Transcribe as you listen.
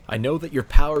I know that your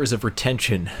powers of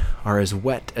retention are as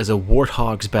wet as a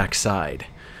warthog's backside.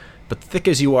 But thick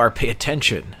as you are, pay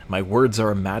attention. My words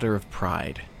are a matter of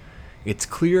pride. It's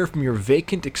clear from your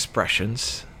vacant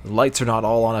expressions, the lights are not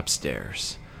all on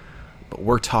upstairs. But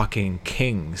we're talking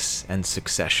kings and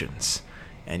successions,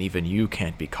 and even you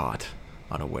can't be caught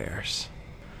unawares.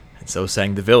 And so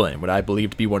sang the villain, what I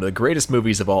believe to be one of the greatest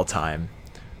movies of all time,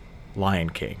 Lion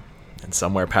King. And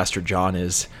somewhere Pastor John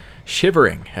is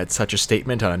shivering at such a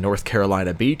statement on a North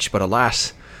Carolina beach, but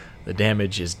alas, the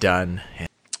damage is done.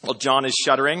 While John is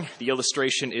shuddering, the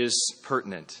illustration is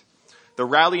pertinent. The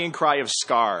rallying cry of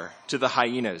Scar to the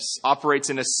hyenas operates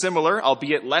in a similar,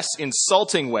 albeit less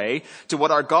insulting way to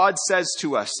what our God says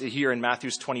to us here in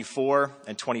Matthew 24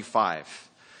 and 25.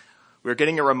 We're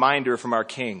getting a reminder from our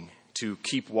King to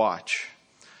keep watch.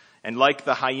 And like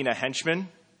the hyena henchmen,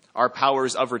 our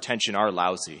powers of retention are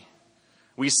lousy.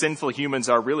 We sinful humans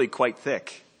are really quite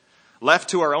thick. Left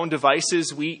to our own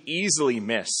devices, we easily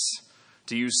miss,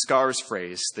 to use Scar's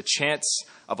phrase, the chance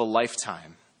of a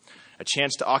lifetime. A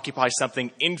chance to occupy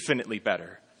something infinitely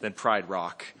better than Pride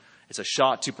Rock. It's a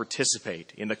shot to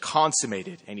participate in the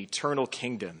consummated and eternal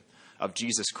kingdom of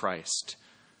Jesus Christ.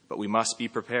 But we must be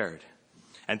prepared.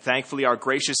 And thankfully, our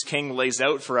gracious King lays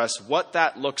out for us what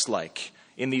that looks like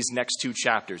in these next two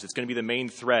chapters. It's going to be the main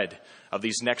thread of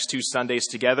these next two Sundays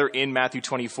together in Matthew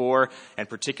 24 and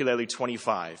particularly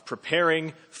 25,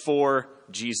 preparing for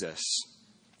Jesus.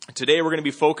 Today we're going to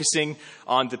be focusing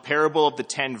on the parable of the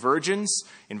 10 virgins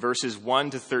in verses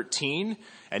 1 to 13,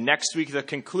 and next week the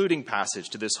concluding passage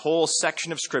to this whole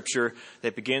section of Scripture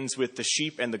that begins with the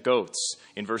sheep and the goats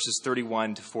in verses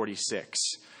 31 to 46.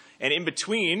 And in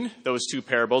between those two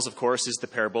parables, of course, is the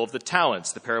parable of the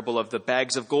talents, the parable of the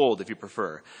bags of gold, if you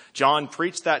prefer. John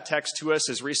preached that text to us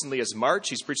as recently as March.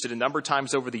 He's preached it a number of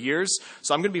times over the years,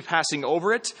 so I'm going to be passing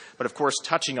over it, but of course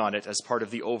touching on it as part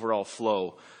of the overall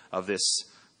flow of this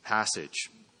passage.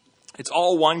 It's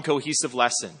all one cohesive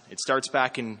lesson. It starts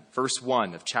back in verse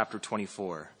 1 of chapter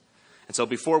 24. And so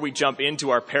before we jump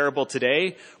into our parable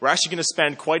today, we're actually going to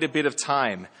spend quite a bit of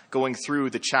time going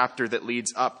through the chapter that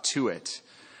leads up to it.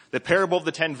 The parable of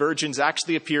the 10 virgins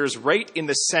actually appears right in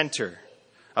the center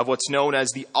of what's known as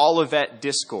the Olivet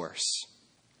Discourse.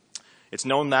 It's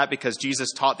known that because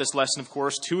Jesus taught this lesson, of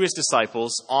course, to his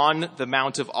disciples on the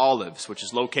Mount of Olives, which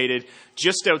is located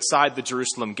just outside the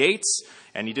Jerusalem gates,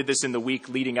 and he did this in the week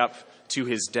leading up to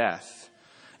his death.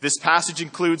 This passage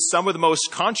includes some of the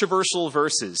most controversial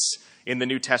verses in the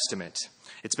New Testament.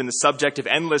 It's been the subject of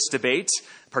endless debate,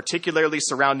 particularly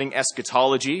surrounding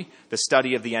eschatology, the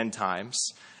study of the end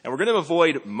times. And we're going to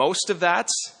avoid most of that.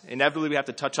 Inevitably, we have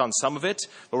to touch on some of it,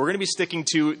 but we're going to be sticking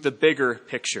to the bigger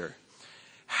picture.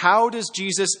 How does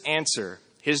Jesus answer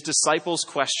his disciples'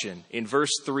 question in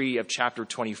verse 3 of chapter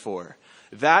 24?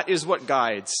 That is what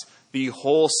guides the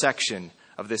whole section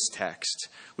of this text.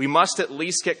 We must at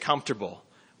least get comfortable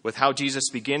with how Jesus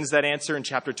begins that answer in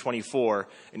chapter 24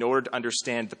 in order to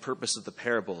understand the purpose of the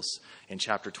parables in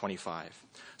chapter 25.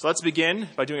 So let's begin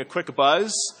by doing a quick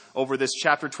buzz over this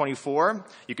chapter 24.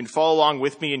 You can follow along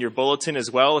with me in your bulletin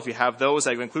as well if you have those.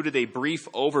 I've included a brief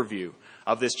overview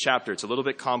of this chapter. It's a little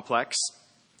bit complex,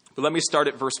 but let me start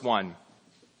at verse 1.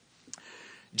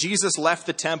 Jesus left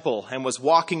the temple and was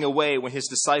walking away when his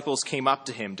disciples came up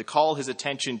to him to call his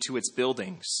attention to its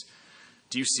buildings.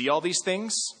 "Do you see all these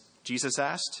things?" Jesus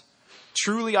asked.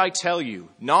 "Truly I tell you,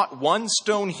 not one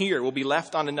stone here will be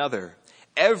left on another.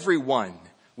 Every one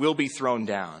will be thrown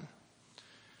down."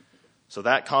 So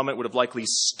that comment would have likely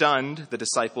stunned the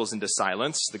disciples into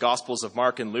silence. The Gospels of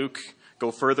Mark and Luke go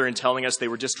further in telling us they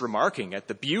were just remarking at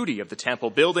the beauty of the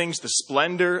temple buildings, the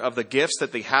splendor of the gifts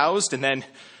that they housed, and then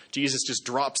Jesus just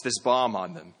drops this bomb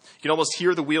on them. You can almost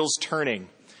hear the wheels turning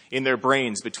in their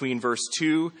brains between verse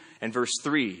 2 and verse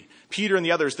 3. Peter and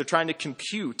the others, they're trying to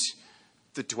compute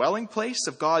the dwelling place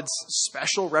of God's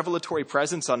special revelatory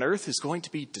presence on earth is going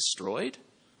to be destroyed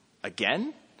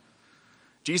again?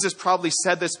 Jesus probably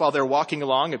said this while they're walking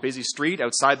along a busy street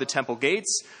outside the temple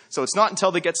gates. So it's not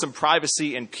until they get some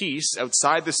privacy and peace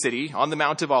outside the city on the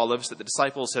Mount of Olives that the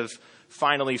disciples have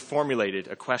finally formulated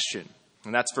a question.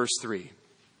 And that's verse 3.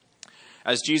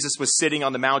 As Jesus was sitting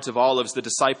on the Mount of Olives, the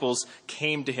disciples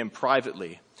came to him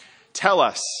privately. "Tell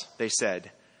us," they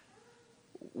said,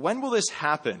 "when will this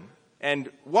happen?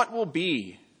 And what will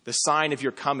be the sign of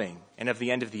your coming and of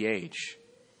the end of the age?"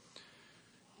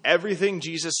 Everything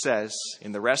Jesus says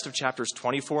in the rest of chapters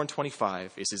 24 and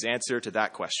 25 is his answer to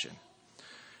that question.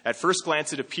 At first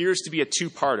glance, it appears to be a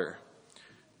two-parter.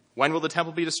 When will the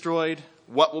temple be destroyed?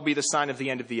 What will be the sign of the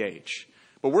end of the age?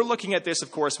 But we're looking at this,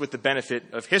 of course, with the benefit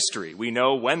of history. We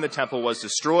know when the temple was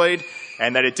destroyed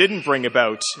and that it didn't bring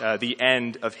about the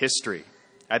end of history.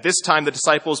 At this time, the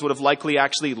disciples would have likely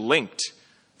actually linked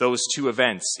those two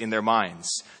events in their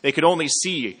minds. They could only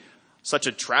see such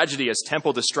a tragedy as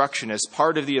temple destruction as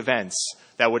part of the events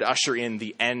that would usher in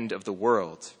the end of the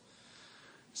world.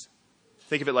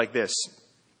 Think of it like this.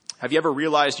 Have you ever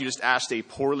realized you just asked a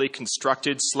poorly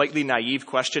constructed, slightly naive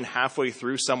question halfway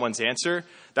through someone's answer?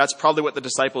 That's probably what the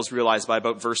disciples realized by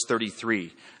about verse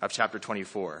 33 of chapter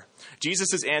 24.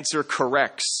 Jesus' answer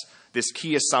corrects this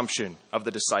key assumption of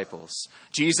the disciples.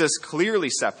 Jesus clearly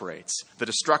separates the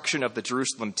destruction of the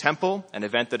Jerusalem temple, an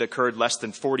event that occurred less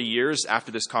than 40 years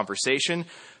after this conversation,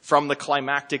 from the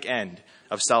climactic end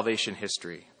of salvation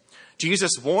history.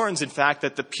 Jesus warns, in fact,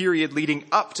 that the period leading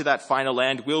up to that final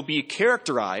end will be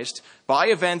characterized by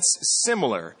events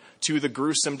similar to the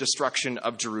gruesome destruction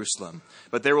of Jerusalem.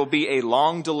 But there will be a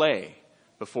long delay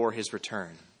before his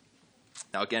return.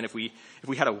 Now, again, if we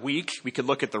had a week, we could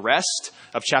look at the rest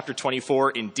of chapter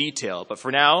 24 in detail. But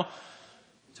for now,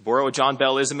 to borrow a John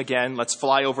Bellism again, let's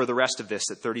fly over the rest of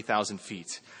this at 30,000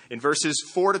 feet. In verses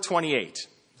 4 to 28,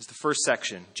 is the first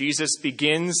section. Jesus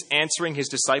begins answering his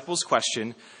disciples'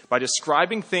 question by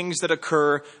describing things that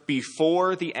occur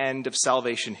before the end of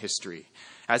salvation history.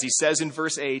 As he says in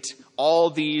verse 8,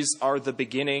 all these are the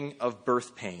beginning of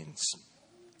birth pains.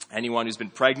 Anyone who's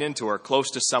been pregnant or close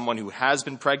to someone who has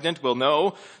been pregnant will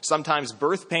know sometimes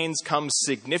birth pains come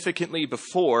significantly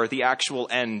before the actual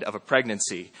end of a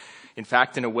pregnancy. In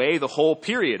fact, in a way, the whole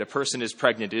period a person is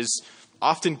pregnant is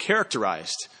often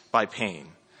characterized by pain.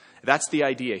 That's the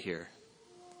idea here.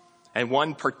 And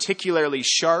one particularly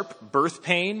sharp birth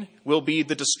pain will be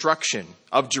the destruction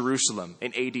of Jerusalem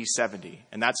in AD 70.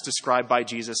 And that's described by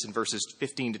Jesus in verses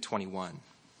 15 to 21.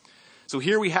 So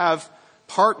here we have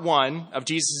part one of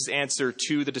Jesus' answer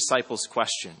to the disciples'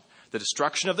 question. The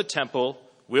destruction of the temple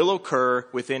will occur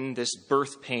within this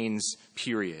birth pains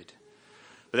period.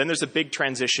 But then there's a big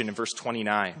transition in verse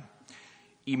 29.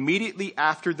 Immediately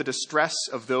after the distress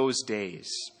of those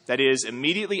days, that is,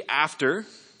 immediately after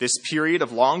this period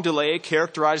of long delay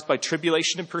characterized by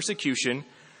tribulation and persecution,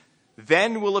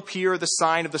 then will appear the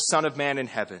sign of the Son of Man in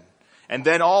heaven. And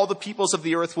then all the peoples of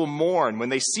the earth will mourn when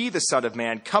they see the Son of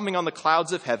Man coming on the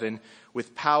clouds of heaven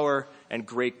with power and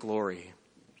great glory.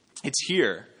 It's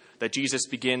here that Jesus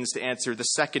begins to answer the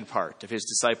second part of his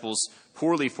disciples'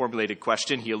 poorly formulated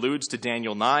question. He alludes to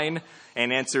Daniel 9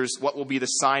 and answers what will be the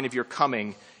sign of your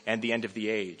coming and the end of the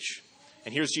age.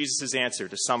 And here's Jesus' answer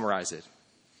to summarize it.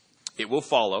 It will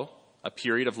follow a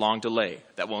period of long delay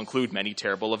that will include many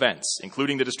terrible events,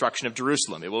 including the destruction of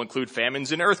Jerusalem. It will include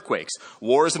famines and earthquakes,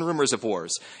 wars and rumors of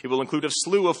wars. It will include a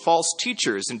slew of false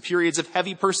teachers and periods of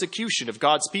heavy persecution of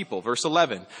God's people, verse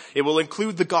 11. It will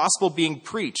include the gospel being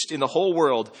preached in the whole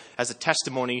world as a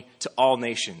testimony to all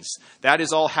nations. That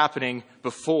is all happening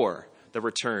before the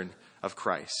return of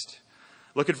Christ.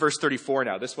 Look at verse 34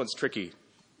 now. This one's tricky.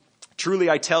 Truly,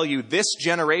 I tell you, this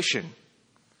generation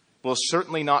will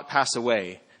certainly not pass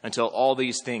away until all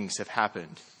these things have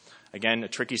happened. Again, a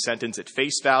tricky sentence at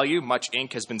face value. Much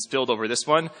ink has been spilled over this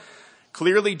one.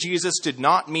 Clearly, Jesus did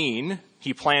not mean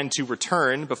he planned to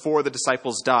return before the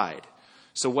disciples died.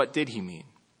 So what did he mean?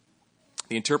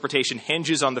 The interpretation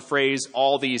hinges on the phrase,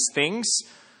 all these things.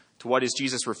 To what is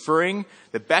Jesus referring?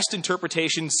 The best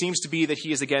interpretation seems to be that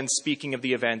he is again speaking of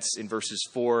the events in verses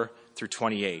 4 through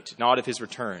 28, not of his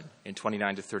return in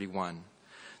 29 to 31.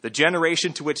 The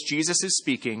generation to which Jesus is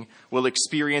speaking will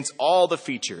experience all the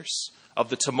features of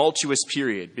the tumultuous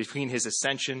period between his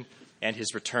ascension and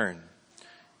his return.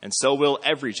 And so will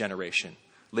every generation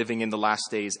living in the last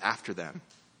days after them.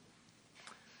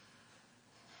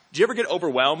 Do you ever get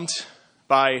overwhelmed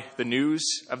by the news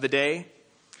of the day?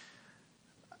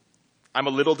 I'm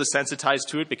a little desensitized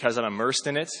to it because I'm immersed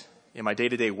in it in my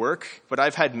day-to-day work, but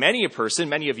I've had many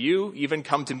of you even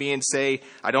come to me and say,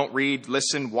 I don't read,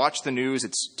 listen, watch the news,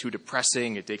 it's too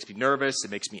depressing, it makes me nervous,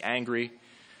 it makes me angry.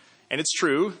 And it's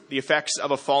true, the effects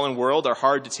of a fallen world are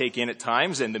hard to take in at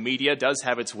times, and the media does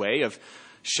have its way of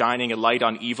shining a light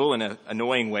on evil in an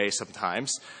annoying way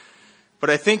sometimes. But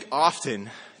I think often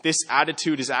this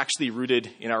attitude is actually rooted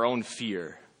in our own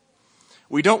fear.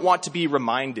 We don't want to be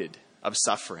reminded of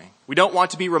suffering. We don't want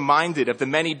to be reminded of the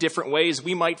many different ways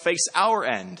we might face our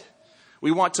end. We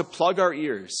want to plug our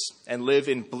ears and live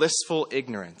in blissful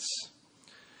ignorance.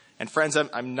 And friends,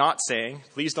 I'm not saying,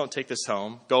 please don't take this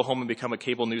home, go home and become a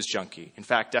cable news junkie. In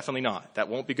fact, definitely not. That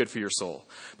won't be good for your soul.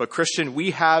 But Christian, we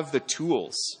have the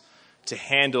tools to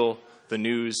handle the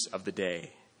news of the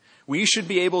day. We should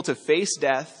be able to face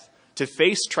death, to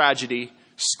face tragedy,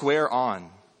 square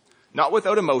on. Not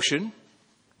without emotion,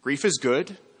 Grief is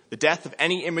good. The death of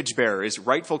any image bearer is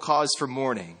rightful cause for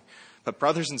mourning. But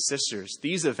brothers and sisters,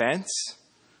 these events,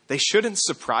 they shouldn't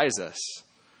surprise us.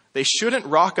 They shouldn't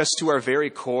rock us to our very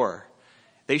core.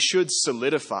 They should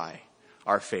solidify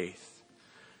our faith.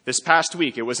 This past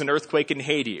week, it was an earthquake in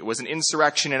Haiti. It was an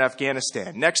insurrection in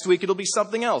Afghanistan. Next week, it'll be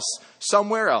something else,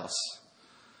 somewhere else.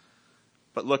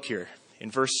 But look here,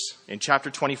 in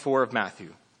chapter 24 of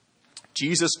Matthew,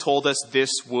 Jesus told us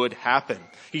this would happen.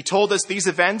 He told us these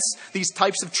events, these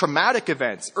types of traumatic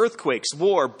events, earthquakes,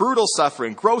 war, brutal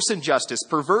suffering, gross injustice,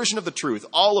 perversion of the truth,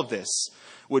 all of this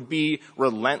would be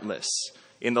relentless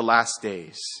in the last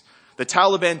days. The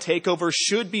Taliban takeover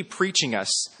should be preaching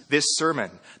us this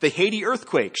sermon. The Haiti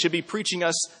earthquake should be preaching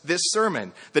us this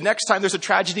sermon. The next time there's a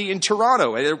tragedy in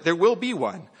Toronto, and there will be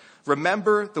one,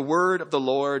 remember the word of the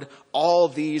Lord. All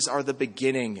these are the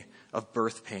beginning of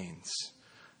birth pains.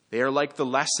 They are like the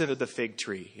lesson of the fig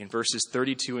tree in verses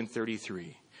 32 and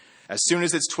 33. As soon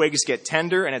as its twigs get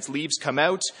tender and its leaves come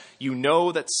out, you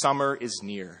know that summer is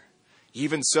near.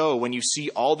 Even so, when you see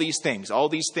all these things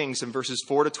in verses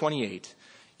 4 to 28,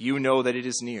 you know that it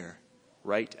is near,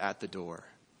 right at the door.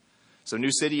 So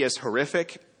New City, as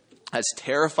horrific, as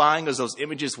terrifying as those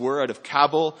images were out of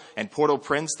Kabul and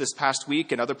Port-au-Prince this past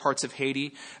week and other parts of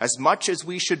Haiti, as much as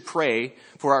we should pray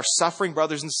for our suffering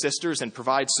brothers and sisters and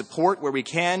provide support where we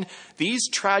can, these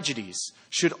tragedies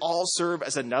should all serve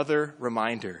as another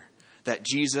reminder that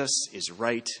Jesus is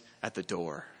right at the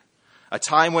door. A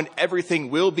time when everything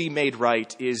will be made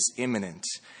right is imminent.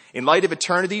 In light of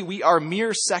eternity, we are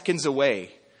mere seconds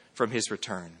away from his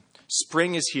return.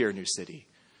 Spring is here, New City.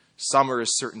 Summer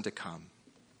is certain to come.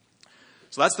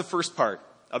 So that's the first part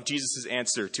of Jesus'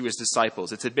 answer to his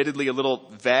disciples. It's admittedly a little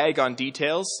vague on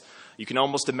details. You can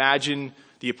almost imagine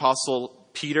the apostle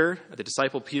Peter, the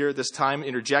disciple Peter this time,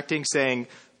 interjecting, saying,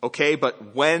 okay,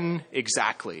 but when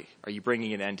exactly are you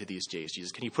bringing an end to these days,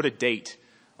 Jesus? Can you put a date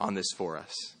on this for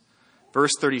us?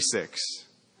 Verse 36,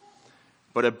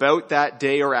 but about that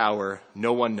day or hour,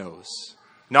 no one knows.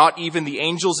 Not even the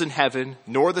angels in heaven,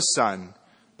 nor the Son,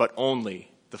 but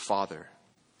only the Father.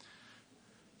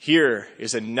 Here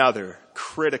is another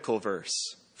critical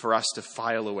verse for us to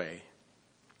file away.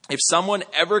 If someone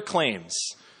ever claims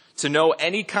to know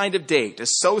any kind of date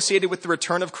associated with the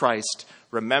return of Christ,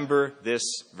 remember this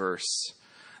verse.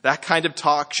 That kind of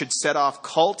talk should set off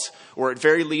cult, or at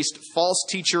very least false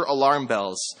teacher alarm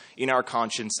bells in our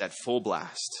conscience at full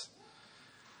blast.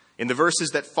 In the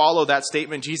verses that follow that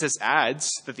statement, Jesus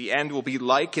adds that the end will be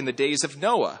like in the days of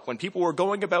Noah, when people were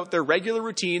going about their regular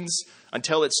routines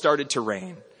until it started to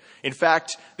rain. In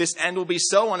fact, this end will be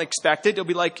so unexpected, it'll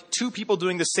be like two people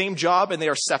doing the same job and they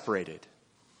are separated.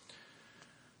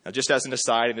 Now, just as an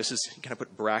aside, and this is going to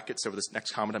put brackets over this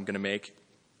next comment I'm going to make,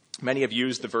 many have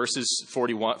used the verses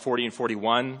 40 and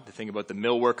 41, the thing about the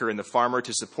mill worker and the farmer,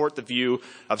 to support the view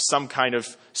of some kind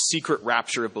of secret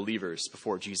rapture of believers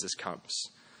before Jesus comes.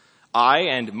 I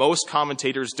and most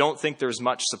commentators don't think there's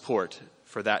much support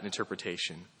for that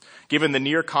interpretation. Given the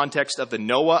near context of the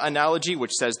Noah analogy,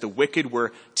 which says the wicked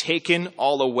were taken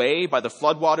all away by the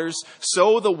floodwaters,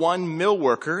 so the one mill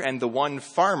worker and the one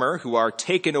farmer who are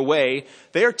taken away,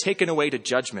 they are taken away to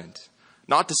judgment,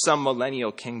 not to some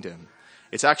millennial kingdom.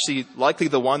 It's actually likely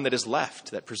the one that is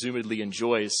left that presumably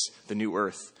enjoys the new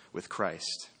earth with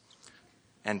Christ.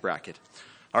 End bracket.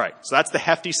 All right, so that's the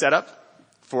hefty setup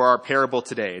for our parable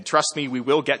today. And trust me, we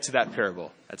will get to that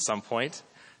parable at some point.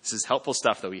 This is helpful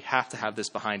stuff, though. We have to have this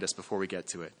behind us before we get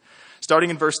to it. Starting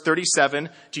in verse 37,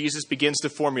 Jesus begins to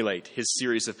formulate his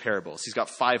series of parables. He's got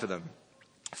 5 of them.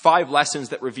 5 lessons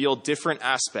that reveal different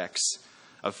aspects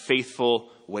of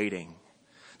faithful waiting.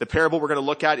 The parable we're going to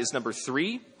look at is number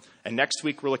 3, and next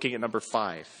week we're looking at number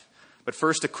 5. But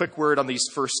first, a quick word on these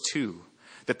first 2.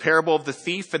 The parable of the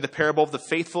thief and the parable of the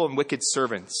faithful and wicked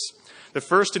servants. The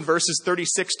first, in verses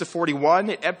 36 to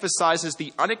 41, it emphasizes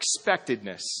the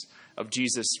unexpectedness of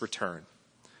Jesus' return.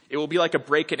 It will be like a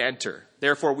break and enter.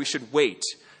 Therefore, we should wait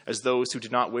as those who do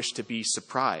not wish to be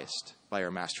surprised by our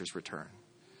Master's return.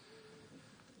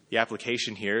 The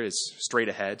application here is straight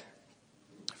ahead.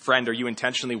 Friend, are you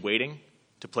intentionally waiting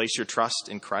to place your trust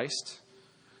in Christ?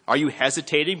 Are you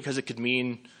hesitating because it could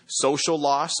mean social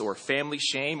loss or family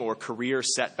shame or career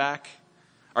setback?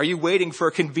 Are you waiting for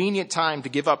a convenient time to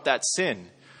give up that sin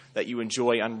that you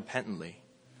enjoy unrepentantly?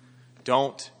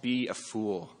 Don't be a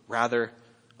fool. Rather,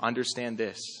 understand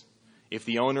this. If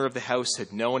the owner of the house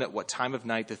had known at what time of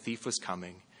night the thief was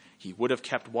coming, he would have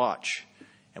kept watch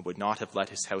and would not have let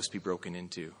his house be broken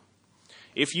into.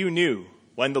 If you knew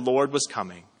when the Lord was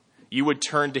coming, you would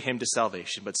turn to him to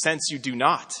salvation. But since you do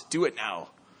not, do it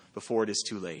now before it is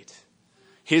too late.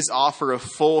 His offer of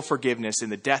full forgiveness in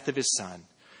the death of his Son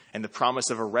and the promise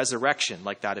of a resurrection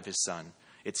like that of his Son,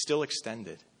 it's still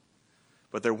extended.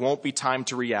 But there won't be time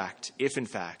to react if, in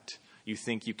fact, you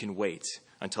think you can wait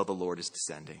until the Lord is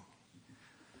descending.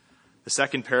 The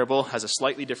second parable has a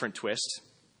slightly different twist.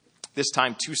 This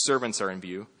time, two servants are in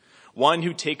view. One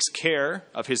who takes care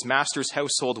of his master's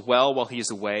household well while he is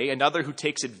away. Another who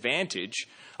takes advantage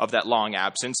of that long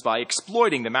absence by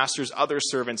exploiting the master's other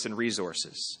servants and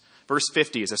resources. Verse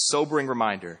 50 is a sobering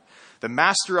reminder. The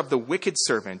master of the wicked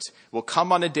servant will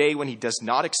come on a day when he does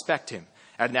not expect him,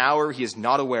 at an hour he is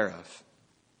not aware of.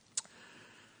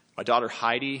 My daughter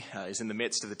Heidi is in the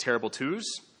midst of the terrible twos.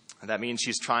 That means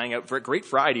she's trying out great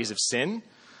varieties of sin,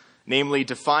 namely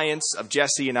defiance of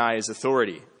Jesse and I's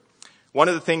authority. One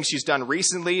of the things she's done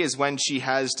recently is when she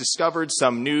has discovered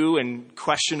some new and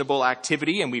questionable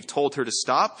activity and we've told her to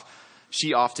stop.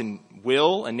 She often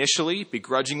will initially,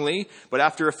 begrudgingly, but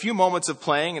after a few moments of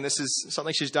playing, and this is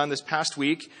something she's done this past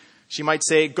week, she might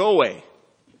say, "Go away."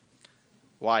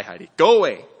 "Why, Heidi?" "Go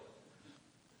away."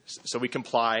 So we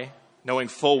comply, knowing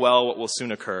full well what will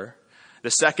soon occur.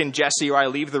 The second Jesse or I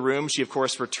leave the room, she of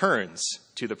course returns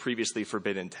to the previously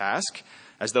forbidden task,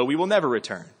 as though we will never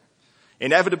return.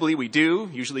 Inevitably we do,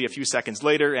 usually a few seconds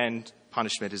later, and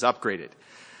punishment is upgraded.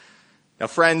 Now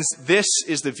friends, this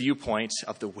is the viewpoint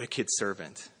of the wicked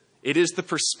servant. It is the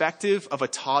perspective of a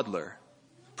toddler,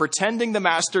 pretending the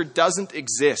master doesn't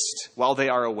exist while they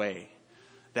are away.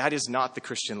 That is not the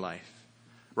Christian life.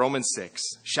 Romans 6,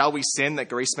 shall we sin that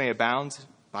grace may abound?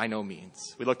 By no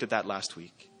means. We looked at that last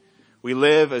week. We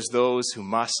live as those who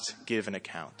must give an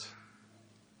account.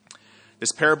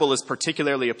 This parable is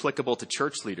particularly applicable to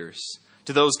church leaders,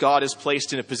 to those God has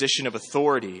placed in a position of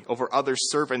authority over other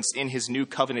servants in his new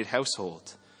covenant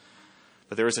household.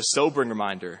 But there is a sobering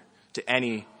reminder to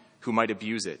any who might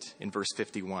abuse it in verse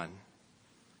 51.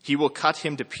 He will cut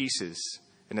him to pieces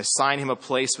and assign him a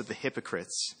place with the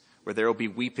hypocrites, where there will be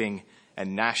weeping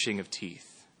and gnashing of teeth.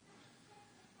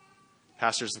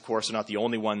 Pastors, of course, are not the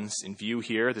only ones in view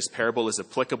here. This parable is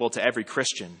applicable to every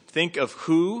Christian. Think of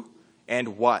who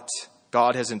and what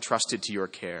God has entrusted to your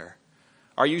care.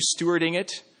 Are you stewarding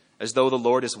it as though the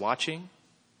Lord is watching?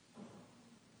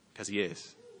 Because he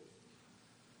is.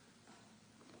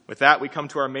 With that, we come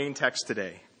to our main text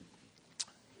today.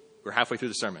 We're halfway through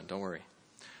the sermon, don't worry.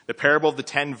 The parable of the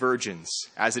 10 virgins,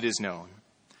 as it is known.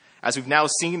 As we've now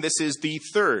seen, this is the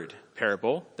third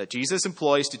parable that Jesus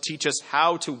employs to teach us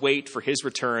how to wait for his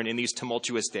return in these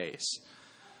tumultuous days.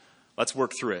 Let's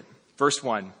work through it. Verse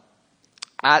 1.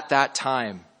 At that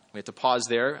time. We have to pause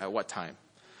there. At what time?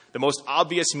 The most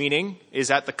obvious meaning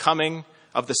is at the coming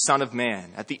of the Son of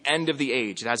Man, at the end of the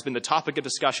age. It has been the topic of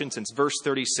discussion since verse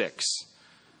 36.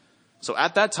 So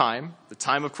at that time, the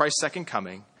time of Christ's second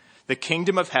coming, the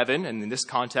kingdom of heaven, and in this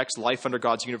context, life under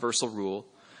God's universal rule,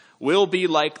 will be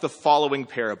like the following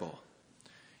parable.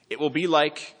 It will be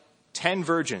like 10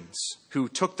 virgins who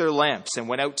took their lamps and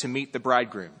went out to meet the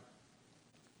bridegroom.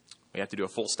 We have to do a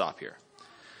full stop here.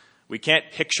 We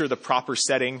can't picture the proper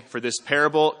setting for this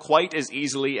parable quite as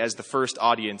easily as the first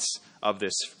audience of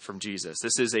this from Jesus.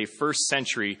 This is a first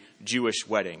century Jewish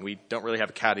wedding. We don't really have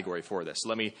a category for this.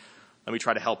 Let me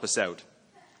try to help us out.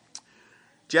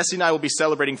 Jesse and I will be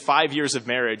celebrating 5 years of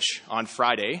marriage on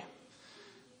Friday.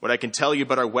 What I can tell you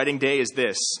about our wedding day is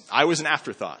this. I was an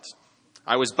afterthought.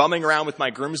 I was bumming around with my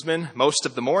groomsmen most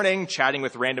of the morning, chatting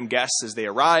with random guests as they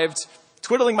arrived,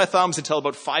 twiddling my thumbs until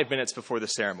about 5 minutes before the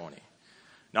ceremony.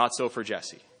 Not so for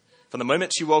Jessie. From the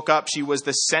moment she woke up, she was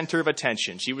the center of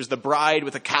attention. She was the bride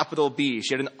with a capital B.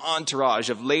 She had an entourage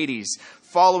of ladies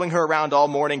following her around all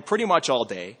morning, pretty much all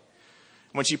day.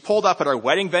 When she pulled up at our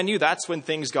wedding venue, that's when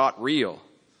things got real.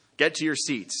 Get to your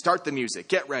seats, start the music,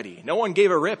 get ready. No one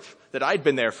gave a rip that I'd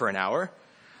been there for an hour.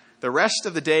 The rest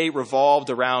of the day revolved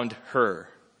around her.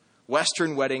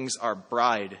 Western weddings are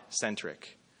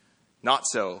bride-centric. Not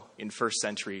so in first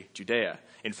century Judea.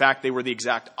 In fact, they were the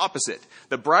exact opposite.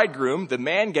 The bridegroom, the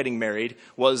man getting married,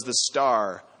 was the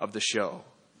star of the show.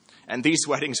 And these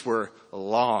weddings were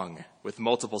long, with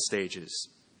multiple stages.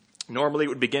 Normally, it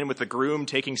would begin with the groom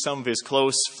taking some of his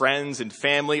close friends and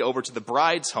family over to the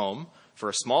bride's home for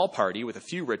a small party with a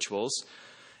few rituals.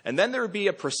 And then there would be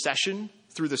a procession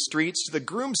through the streets to the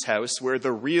groom's house where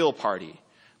the real party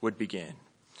would begin.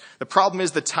 The problem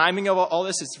is the timing of all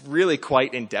this is really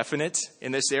quite indefinite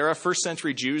in this era. First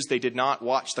century Jews, they did not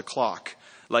watch the clock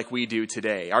like we do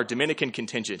today. Our Dominican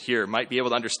contingent here might be able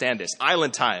to understand this.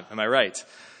 Island time, am I right?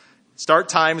 Start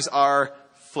times are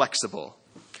flexible.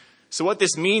 So what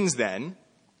this means then,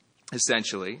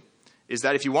 essentially, is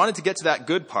that if you wanted to get to that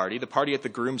good party, the party at the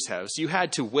groom's house, you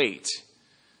had to wait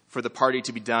for the party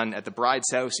to be done at the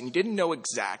bride's house, and you didn't know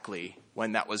exactly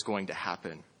when that was going to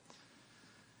happen.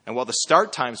 And while the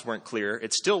start times weren't clear,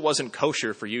 it still wasn't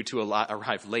kosher for you to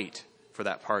arrive late for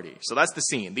that party. So that's the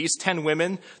scene. These 10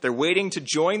 women, they're waiting to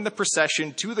join the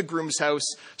procession to the groom's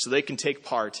house so they can take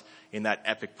part in that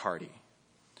epic party.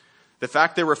 The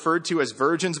fact they're referred to as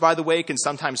virgins, by the way, can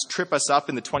sometimes trip us up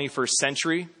in the 21st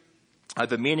century.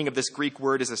 The meaning of this Greek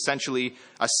word is essentially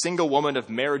a single woman of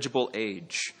marriageable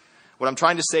age. What I'm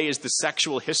trying to say is the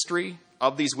sexual history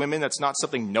of these women, that's not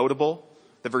something notable.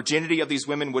 The virginity of these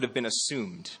women would have been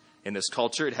assumed in this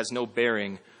culture. It has no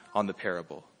bearing on the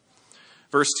parable.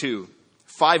 Verse 2,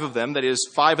 5 of them, that is,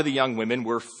 5 of the young women,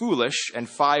 were foolish and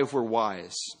 5 were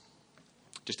wise.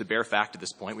 Just a bare fact at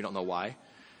this point. We don't know why.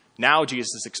 Now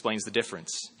Jesus explains the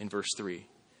difference in verse 3.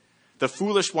 The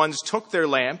foolish ones took their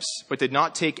lamps, but did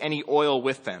not take any oil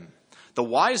with them. The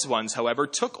wise ones, however,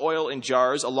 took oil in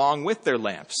jars along with their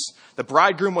lamps. The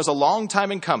bridegroom was a long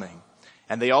time in coming,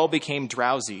 and they all became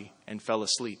drowsy and fell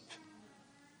asleep.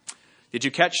 Did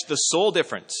you catch the sole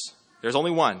difference? There's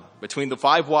only one between the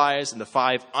 5 wise and the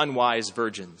 5 unwise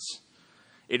virgins.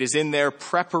 It is in their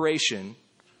preparation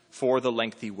for the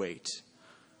lengthy wait.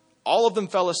 All of them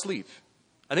fell asleep.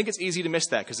 I think it's easy to miss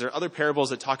that because there are other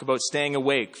parables that talk about staying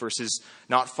awake versus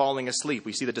not falling asleep.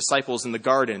 We see the disciples in the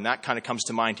garden. That kind of comes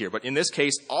to mind here. But in this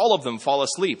case, all of them fall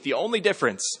asleep. The only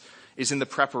difference is in the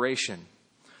preparation.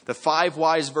 The 5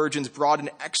 wise virgins brought an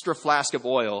extra flask of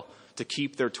oil to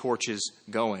keep their torches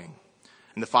going.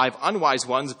 And the 5 unwise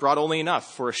ones brought only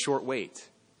enough for a short wait.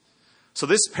 So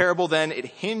this parable then, it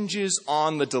hinges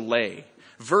on the delay.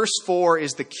 Verse 4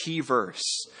 is the key verse.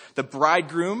 The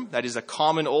bridegroom, that is a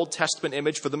common Old Testament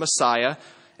image for the Messiah,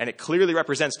 and it clearly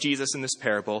represents Jesus in this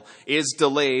parable, is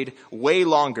delayed way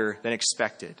longer than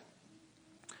expected.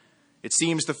 It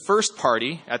seems the first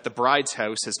party at the bride's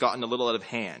house has gotten a little out of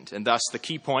hand, and thus the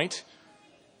key point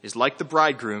is, like the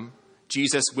bridegroom,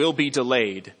 Jesus will be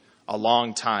delayed a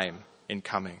long time in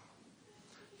coming.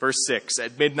 Verse 6,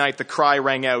 at midnight the cry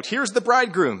rang out, "Here's the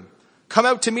bridegroom, come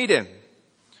out to meet him."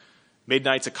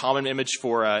 Midnight's a common image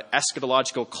for an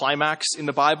eschatological climax in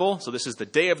the Bible. So this is the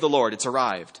day of the Lord. It's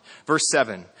arrived. Verse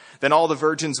 7, then all the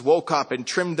virgins woke up and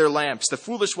trimmed their lamps. The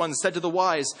foolish ones said to the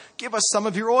wise, "Give us some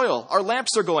of your oil. Our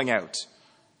lamps are going out."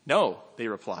 "No," they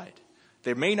replied.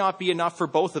 "There may not be enough for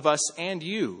both of us and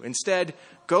you. Instead,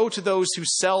 go to those who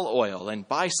sell oil and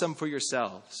buy some for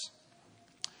yourselves."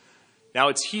 Now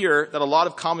it's here that a lot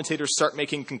of commentators start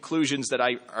making conclusions that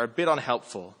are a bit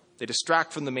unhelpful. They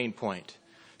distract from the main point.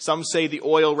 Some say the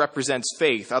oil represents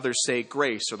faith. Others say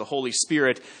grace or the Holy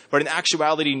Spirit. But in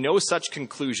actuality, no such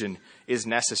conclusion is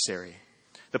necessary.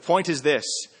 The point is this: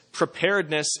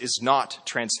 preparedness is not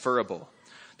transferable.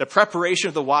 The preparation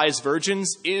of the wise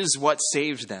virgins is what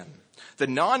saved them. The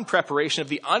non-preparation of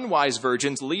the unwise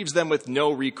virgins leaves them with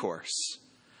no recourse.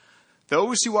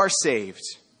 Those who are saved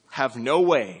have no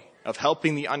way of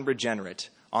helping the unregenerate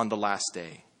on the last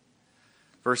day.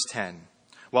 Verse 10.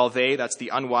 While they, that's the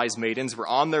unwise maidens, were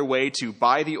on their way to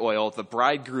buy the oil, the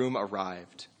bridegroom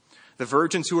arrived. The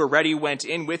virgins who were ready went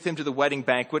in with him to the wedding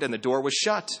banquet, and the door was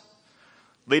shut.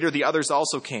 Later the others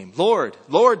also came. "Lord,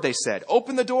 Lord," they said,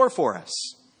 "open the door for us."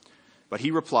 But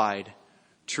he replied,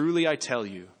 "Truly I tell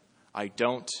you, I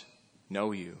don't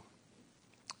know you."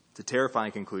 It's a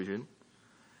terrifying conclusion.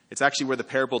 It's actually where the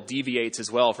parable deviates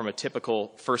as well from a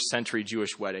typical first century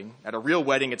Jewish wedding. At a real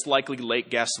wedding, it's likely late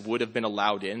guests would have been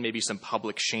allowed in, maybe some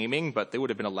public shaming, but they would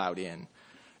have been allowed in.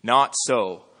 Not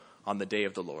so on the day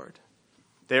of the Lord.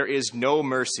 There is no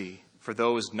mercy for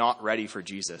those not ready for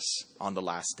Jesus on the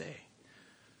last day.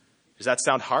 Does that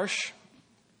sound harsh?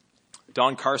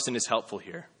 Don Carson is helpful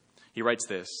here. He writes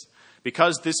this: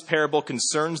 because this parable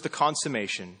concerns the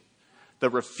consummation, the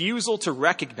refusal to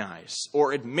recognize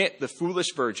or admit the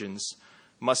foolish virgins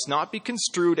must not be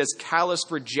construed as callous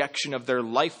rejection of their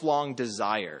lifelong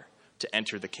desire to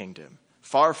enter the kingdom.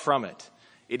 Far from it.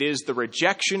 It is the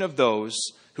rejection of those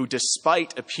who,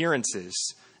 despite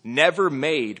appearances, never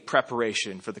made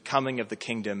preparation for the coming of the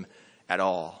kingdom at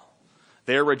all.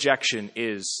 Their rejection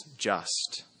is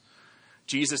just.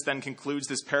 Jesus then concludes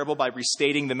this parable by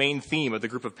restating the main theme of the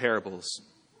group of parables.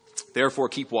 Therefore,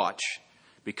 keep watch,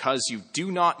 because you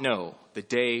do not know the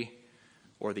day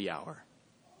or the hour.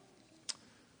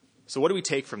 So what do we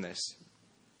take from this?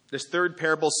 This third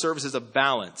parable serves as a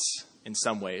balance, in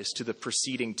some ways, to the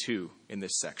preceding two in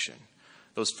this section.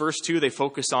 Those first two, they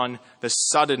focus on the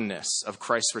suddenness of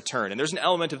Christ's return. And there's an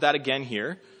element of that again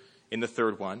here in the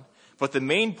third one. But the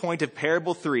main point of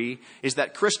parable 3 is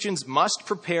that Christians must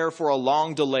prepare for a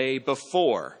long delay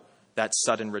before that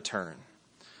sudden return.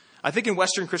 I think in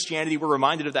Western Christianity, we're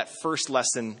reminded of that first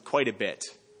lesson quite a bit.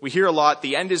 We hear a lot,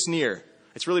 the end is near.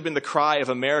 It's really been the cry of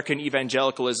American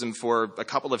evangelicalism for a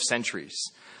couple of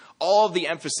centuries. all of the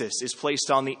emphasis is placed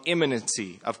on the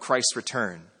imminency of Christ's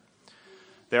return.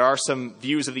 There are some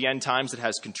views of the end times that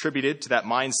has contributed to that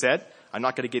mindset. I'm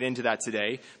not going to get into that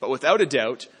today. But without a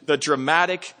doubt, the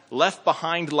dramatic,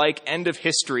 left-behind-like end of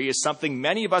history is something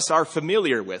many of us are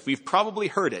familiar with. We've probably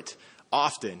heard it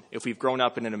often if we've grown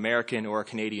up in an American or a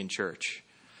Canadian church.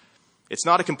 It's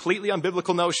not a completely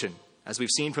unbiblical notion, as we've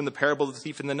seen from the parable of the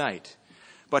thief in the night.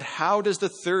 But how does the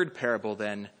third parable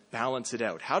then balance it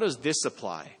out? How does this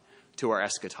apply to our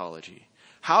eschatology?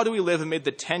 How do we live amid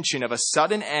the tension of a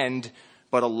sudden end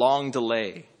but a long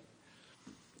delay?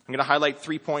 I'm going to highlight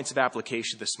 3 points of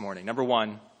application this morning. Number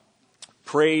 1,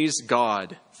 praise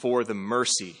God for the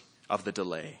mercy of the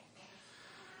delay.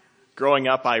 Growing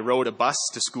up, I rode a bus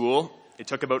to school. It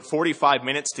took about 45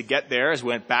 minutes to get there as we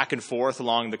went back and forth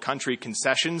along the country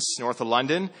concessions north of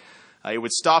London. It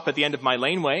would stop at the end of my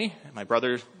laneway. My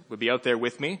brother would be out there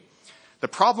with me. The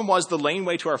problem was the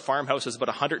laneway to our farmhouse was about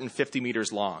 150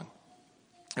 meters long.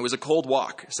 It was a cold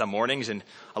walk some mornings and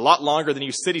a lot longer than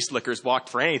you city slickers walked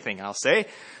for anything, I'll say.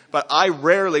 But I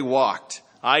rarely walked.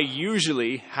 I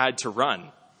usually had to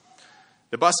run.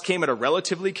 The bus came at a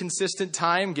relatively consistent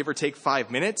time, give or take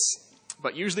 5 minutes.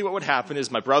 But usually what would happen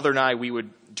is my brother and I, we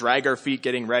would drag our feet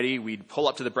getting ready. We'd pull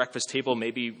up to the breakfast table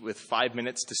maybe with 5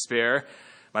 minutes to spare.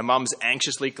 My mom's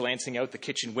anxiously glancing out the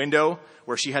kitchen window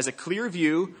where she has a clear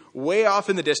view way off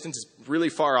in the distance. It's really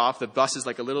far off. The bus is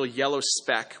like a little yellow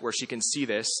speck where she can see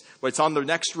this, but it's on the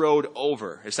next road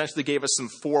over. It essentially gave us some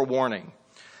forewarning.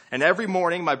 And every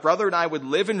morning, my brother and I would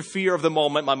live in fear of the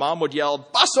moment my mom would yell,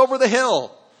 "Bus over the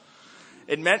hill!"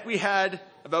 It meant we had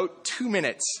about 2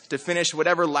 minutes to finish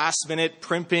whatever last-minute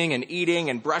primping and eating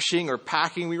and brushing or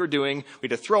packing we were doing. We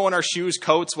had to throw on our shoes,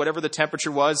 coats, whatever the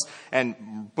temperature was,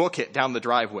 and book it down the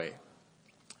driveway.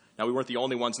 Now, we weren't the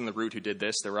only ones on the route who did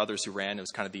this. There were others who ran. It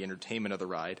was kind of the entertainment of the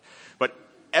ride. But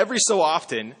every so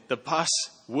often, the bus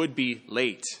would be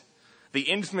late. The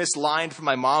infamous line from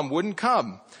my mom wouldn't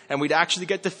come, and we'd actually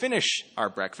get to finish our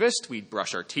breakfast. We'd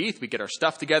brush our teeth, we'd get our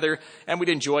stuff together, and we'd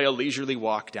enjoy a leisurely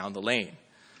walk down the lane.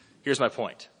 Here's my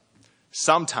point.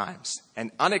 Sometimes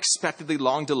an unexpectedly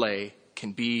long delay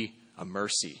can be a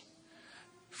mercy.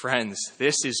 Friends,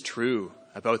 this is true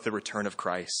about the return of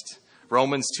Christ.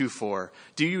 Romans 2:4.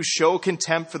 Do you show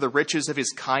contempt for the riches of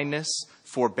his kindness,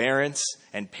 forbearance,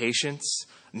 and patience,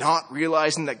 not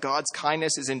realizing that God's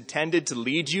kindness is intended to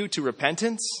lead you to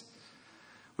repentance?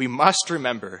 We must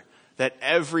remember that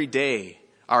every day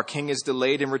our King is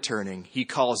delayed in returning, he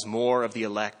calls more of the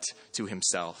elect to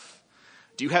himself.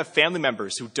 Do you have family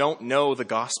members who don't know the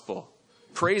gospel?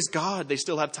 Praise God, they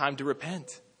still have time to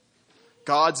repent.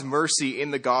 God's mercy in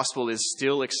the gospel is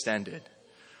still extended.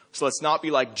 So let's not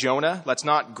be like Jonah. Let's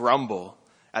not grumble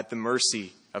at the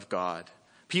mercy of God.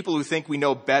 People who think we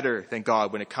know better than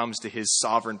God when it comes to his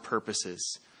sovereign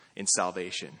purposes in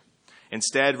salvation.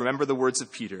 Instead, remember the words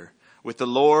of Peter. With the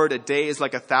Lord, a day is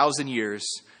like 1,000 years,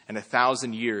 and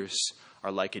 1,000 years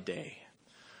are like a day.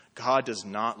 God does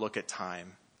not look at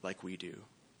time like we do.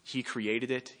 He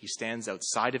created it. He stands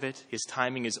outside of it. His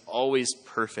timing is always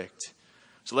perfect.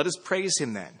 So let us praise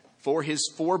him then for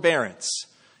his forbearance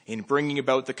in bringing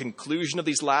about the conclusion of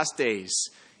these last days,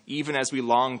 even as we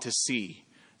long to see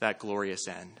that glorious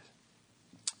end.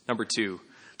 Number 2,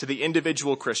 to the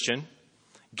individual Christian,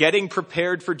 getting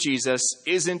prepared for Jesus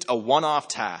isn't a one-off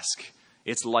task.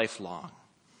 It's lifelong.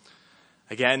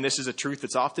 Again, this is a truth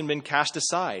that's often been cast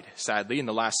aside, sadly, in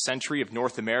the last century of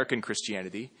North American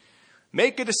Christianity.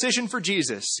 Make a decision for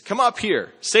Jesus. Come up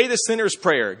here. Say the sinner's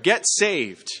prayer. Get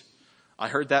saved. I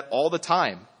heard that all the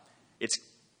time. It's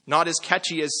not as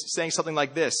catchy as saying something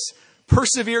like this.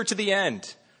 Persevere to the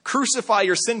end. Crucify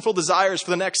your sinful desires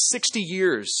for the next 60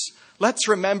 years. Let's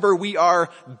remember we are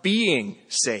being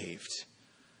saved.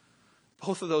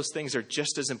 Both of those things are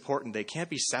just as important. They can't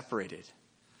be separated.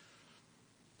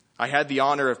 I had the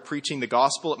honor of preaching the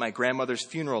gospel at my grandmother's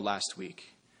funeral last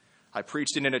week. I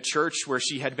preached it in a church where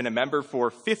she had been a member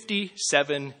for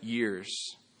 57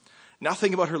 years.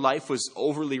 Nothing about her life was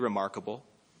overly remarkable.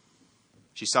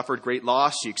 She suffered great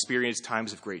loss. She experienced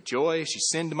times of great joy. She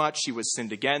sinned much. She was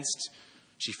sinned against.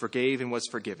 She forgave and was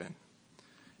forgiven.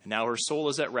 And now her soul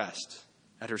is at rest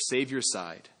at her Savior's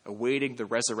side, awaiting the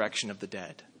resurrection of the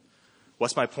dead.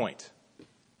 What's my point?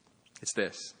 It's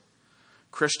this.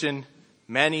 Christian,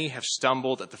 many have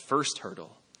stumbled at the first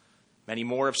hurdle. Many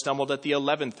more have stumbled at the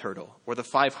 11th hurdle or the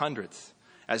 500th.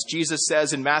 As Jesus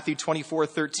says in Matthew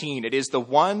 24:13, it is the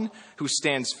one who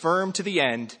stands firm to the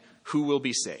end who will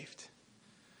be saved.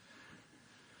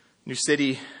 New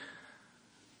City,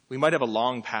 we might have a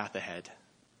long path ahead.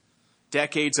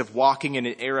 Decades of walking in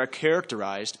an era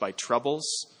characterized by troubles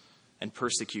and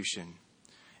persecution.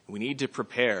 We need to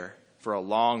prepare for a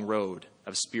long road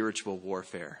of spiritual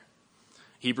warfare.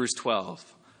 Hebrews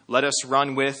 12, let us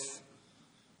run with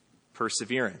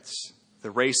perseverance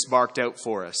the race marked out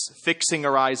for us, fixing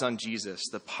our eyes on Jesus,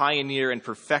 the pioneer and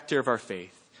perfecter of our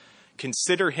faith.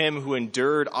 Consider him who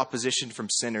endured opposition from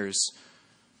sinners,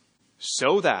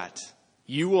 so that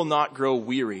you will not grow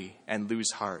weary and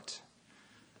lose heart.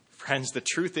 Friends, the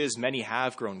truth is many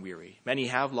have grown weary. Many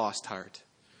have lost heart.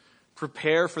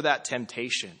 Prepare for that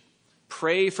temptation.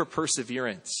 Pray for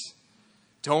perseverance.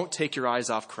 Don't take your eyes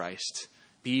off Christ.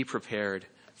 Be prepared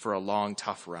for a long,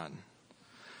 tough run.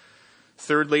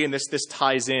 Thirdly, and this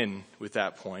ties in with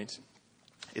that point,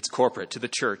 it's corporate, to the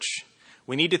church.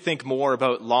 We need to think more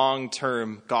about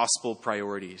long-term gospel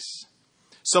priorities.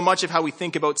 So much of how we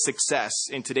think about success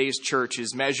in today's church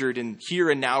is measured in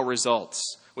here and now results,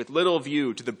 with little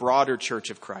view to the broader church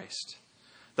of Christ.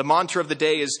 The mantra of the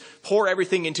day is pour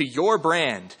everything into your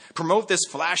brand, promote this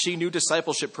flashy new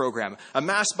discipleship program,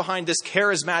 amass behind this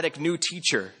charismatic new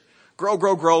teacher, grow,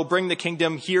 grow, grow, bring the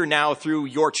kingdom here now through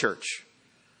your church.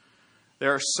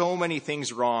 There are so many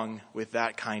things wrong with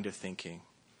that kind of thinking.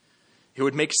 It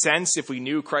would make sense if we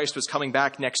knew Christ was coming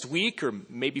back next week or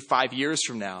maybe 5 years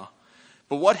from now.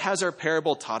 But what has our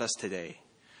parable taught us today?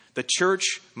 The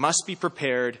church must be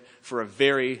prepared for a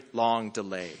very long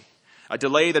delay. A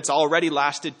delay that's already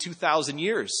lasted 2,000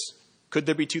 years. Could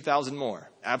there be 2,000 more?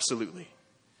 Absolutely.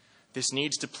 This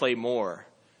needs to play more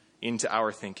into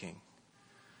our thinking.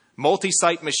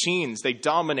 Multi-site machines, they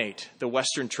dominate the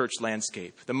Western church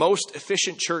landscape. The most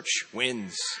efficient church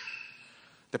wins.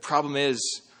 The problem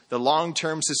is the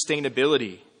long-term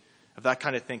sustainability of that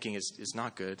kind of thinking is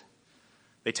not good.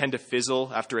 They tend to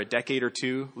fizzle after a decade or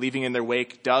two, leaving in their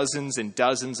wake dozens and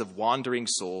dozens of wandering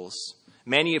souls,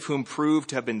 many of whom prove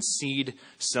to have been seed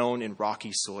sown in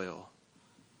rocky soil.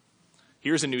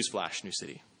 Here's a newsflash, New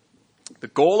City. The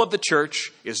goal of the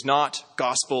church is not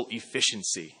gospel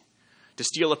efficiency. To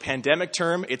steal a pandemic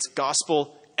term, it's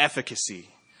gospel efficacy.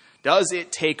 Does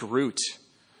it take root?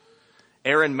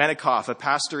 Aaron Menikoff, a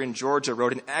pastor in Georgia,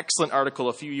 wrote an excellent article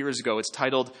a few years ago. It's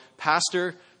titled,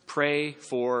 Pastor, Pray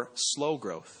for Slow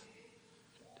Growth.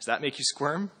 Does that make you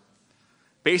squirm?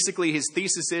 Basically, his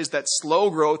thesis is that slow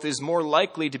growth is more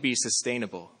likely to be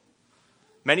sustainable.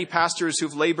 Many pastors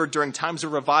who've labored during times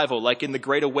of revival, like in the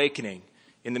Great Awakening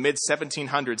in the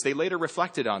mid-1700s, they later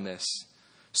reflected on this.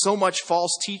 So much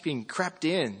false teaching crept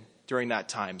in during that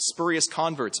time, spurious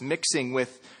converts mixing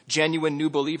with genuine new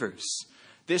believers.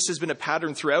 This has been a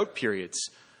pattern throughout periods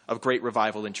of great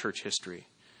revival in church history.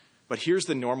 But here's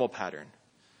the normal pattern.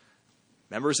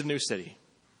 Members of New City,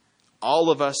 all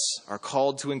of us are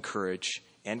called to encourage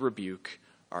and rebuke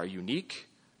our unique,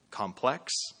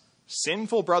 complex,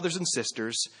 sinful brothers and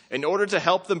sisters in order to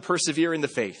help them persevere in the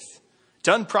faith.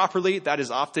 Done properly, that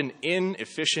is often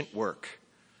inefficient work.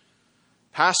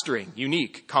 Pastoring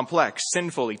unique, complex,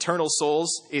 sinful, eternal souls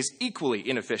is equally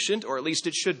inefficient, or at least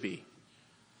it should be.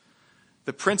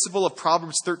 The principle of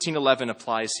Proverbs 13:11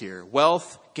 applies here.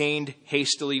 Wealth gained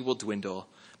hastily will dwindle,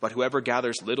 but whoever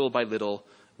gathers little by little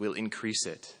will increase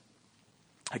it.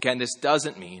 Again, this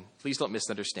doesn't mean, please don't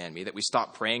misunderstand me, that we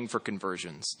stop praying for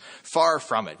conversions. Far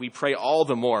from it. We pray all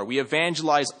the more. We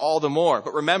evangelize all the more.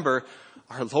 But remember,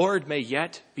 our Lord may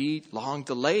yet be long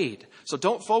delayed. So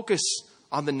don't focus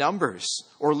on the numbers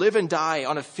or live and die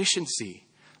on efficiency.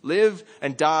 Live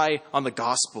and die on the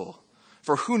gospel.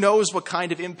 For who knows what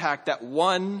kind of impact that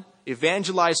one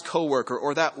evangelized coworker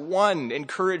or that one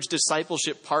encouraged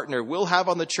discipleship partner will have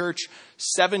on the church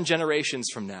 7 generations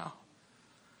from now.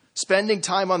 Spending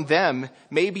time on them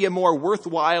may be a more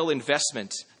worthwhile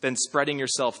investment than spreading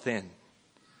yourself thin.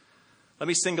 Let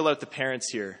me single out the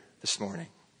parents here this morning.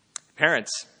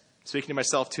 Parents, speaking to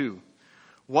myself too.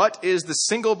 What is the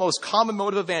single most common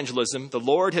mode of evangelism the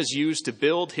Lord has used to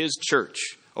build his church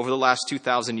over the last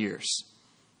 2,000 years?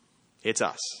 It's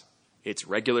us. It's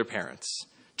regular parents.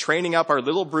 Training up our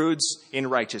little broods in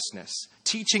righteousness.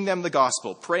 Teaching them the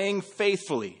gospel. Praying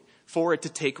faithfully for it to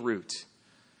take root.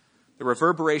 The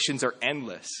reverberations are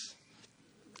endless.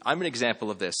 I'm an example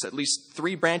of this. At least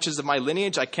 3 branches of my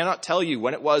lineage, I cannot tell you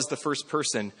when it was the first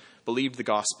person believed the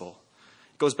gospel.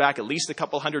 It goes back at least a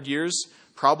couple hundred years.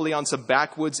 Probably on some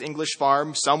backwoods English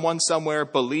farm, someone somewhere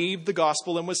believed the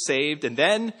gospel and was saved, and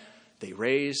then they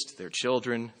raised their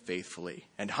children faithfully.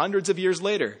 And hundreds of years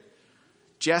later,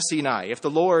 Jesse and I, if the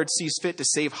Lord sees fit to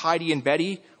save Heidi and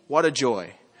Betty, what a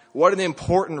joy. What an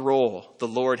important role the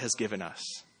Lord has given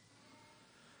us.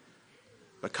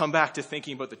 But come back to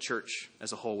thinking about the church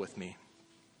as a whole with me.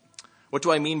 What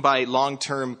do I mean by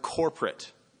long-term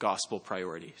corporate gospel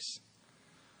priorities?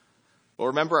 Well,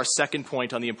 remember our second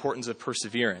point on the importance of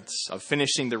perseverance, of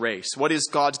finishing the race. What is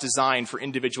God's design for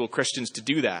individual Christians to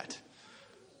do that?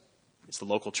 It's the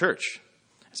local church.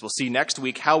 As we'll see next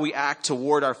week, how we act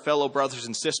toward our fellow brothers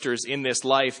and sisters in this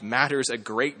life matters a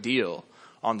great deal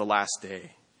on the last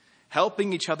day.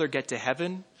 Helping each other get to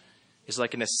heaven is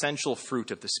like an essential fruit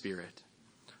of the Spirit.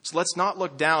 So let's not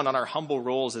look down on our humble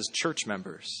roles as church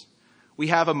members. We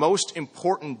have a most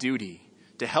important duty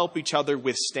to help each other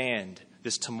withstand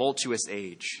this tumultuous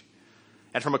age.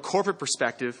 And from a corporate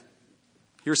perspective,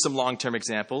 here's some long-term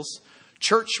examples.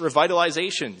 Church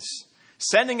revitalizations,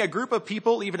 sending a group of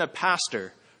people, even a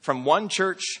pastor, from one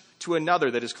church to another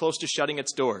that is close to shutting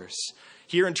its doors.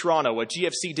 Here in Toronto, what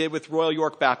GFC did with Royal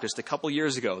York Baptist a couple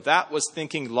years ago, that was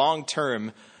thinking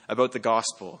long-term about the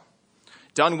gospel.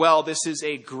 Done well, this is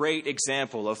a great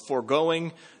example of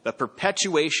foregoing the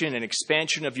perpetuation and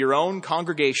expansion of your own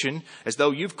congregation as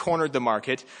though you've cornered the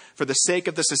market for the sake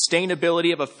of the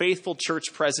sustainability of a faithful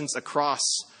church presence across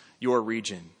your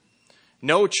region.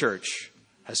 No church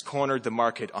has cornered the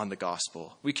market on the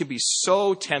gospel. We can be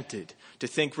so tempted to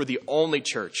think we're the only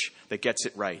church that gets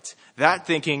it right. That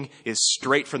thinking is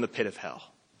straight from the pit of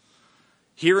hell.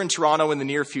 Here in Toronto in the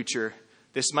near future,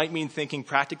 this might mean thinking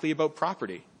practically about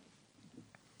property.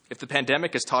 If the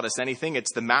pandemic has taught us anything,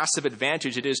 it's the massive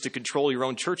advantage it is to control your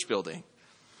own church building.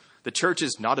 The church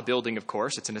is not a building, of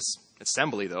course. It's an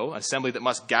assembly, though, an assembly that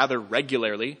must gather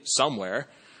regularly somewhere.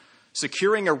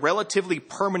 Securing a relatively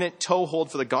permanent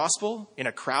toehold for the gospel in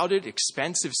a crowded,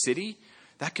 expensive city,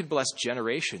 that could bless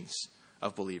generations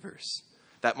of believers.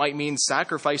 That might mean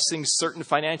sacrificing certain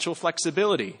financial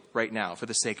flexibility right now for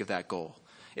the sake of that goal.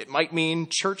 It might mean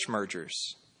church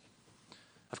mergers.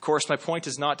 Of course, my point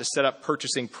is not to set up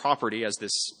purchasing property as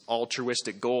this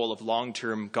altruistic goal of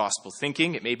long-term gospel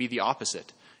thinking. It may be the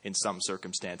opposite in some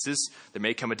circumstances. There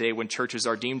may come a day when churches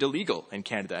are deemed illegal in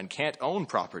Canada and can't own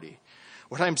property.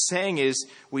 What I'm saying is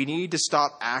we need to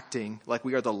stop acting like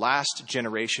we are the last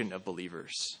generation of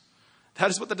believers. That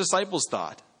is what the disciples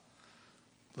thought.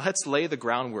 Let's lay the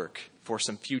groundwork for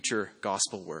some future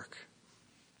gospel work.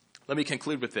 Let me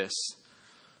conclude with this.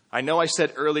 I know I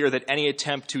said earlier that any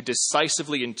attempt to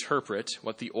decisively interpret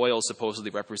what the oil supposedly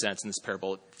represents in this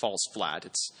parable falls flat.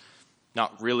 It's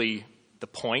not really the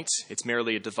point. It's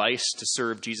merely a device to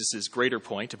serve Jesus' greater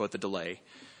point about the delay.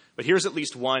 But here's at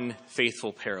least one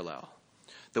faithful parallel.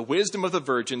 The wisdom of the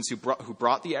virgins who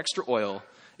brought the extra oil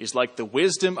is like the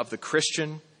wisdom of the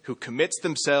Christian who commits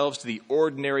themselves to the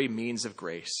ordinary means of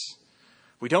grace.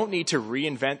 We don't need to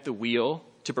reinvent the wheel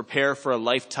to prepare for a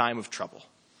lifetime of trouble.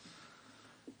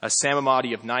 As Sam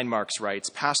Amadi of Nine Marks writes,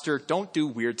 Pastor, don't do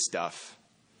weird stuff.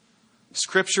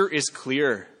 Scripture is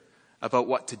clear about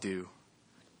what to do.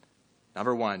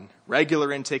 Number one,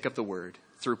 regular intake of the word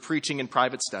through preaching and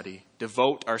private study.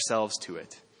 Devote ourselves to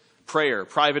it. Prayer,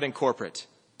 private and corporate.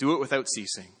 Do it without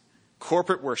ceasing.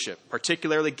 Corporate worship,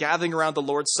 particularly gathering around the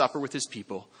Lord's Supper with his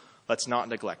people. Let's not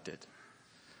neglect it.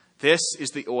 This is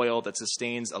the oil that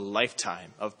sustains a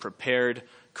lifetime of prepared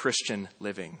Christian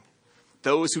living.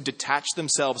 Those who detach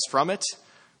themselves from it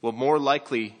will more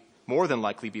than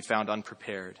likely be found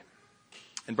unprepared.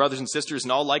 And brothers and sisters,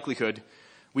 in all likelihood,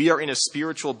 we are in a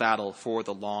spiritual battle for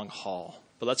the long haul.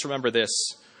 But let's remember this,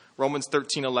 Romans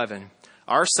 13:11.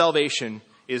 Our salvation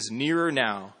is nearer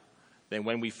now than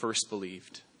when we first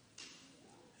believed.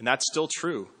 And that's still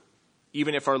true,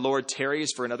 even if our Lord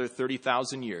tarries for another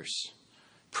 30,000 years.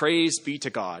 Praise be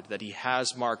to God that he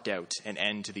has marked out an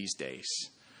end to these days.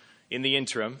 In the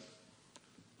interim,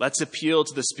 let's appeal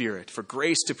to the Spirit for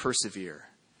grace to persevere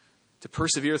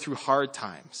through hard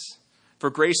times, for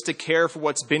grace to care for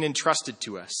what's been entrusted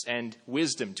to us, and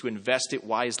wisdom to invest it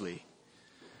wisely.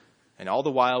 And all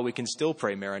the while, we can still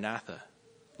pray Maranatha,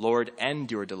 Lord,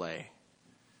 end your delay.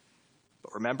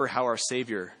 But remember how our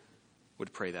Savior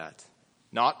would pray that.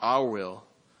 Not our will,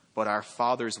 but our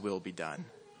Father's will be done.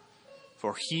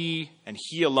 For he and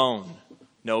he alone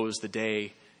knows the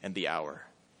day and the hour,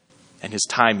 and his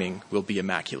timing will be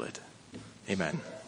immaculate. Amen.